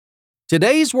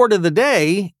Today's word of the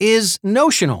day is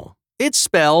notional. It's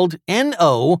spelled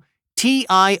Notional.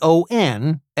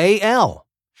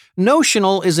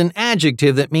 Notional is an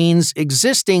adjective that means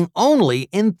existing only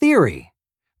in theory.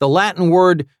 The Latin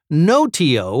word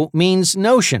notio means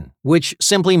notion, which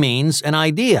simply means an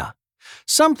idea.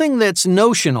 Something that's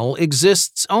notional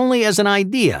exists only as an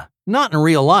idea, not in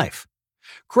real life.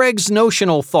 Craig's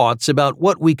notional thoughts about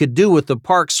what we could do with the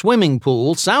park swimming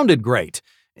pool sounded great.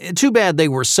 Too bad they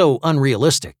were so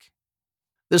unrealistic.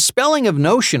 The spelling of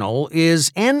notional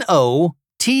is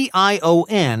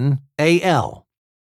Notional.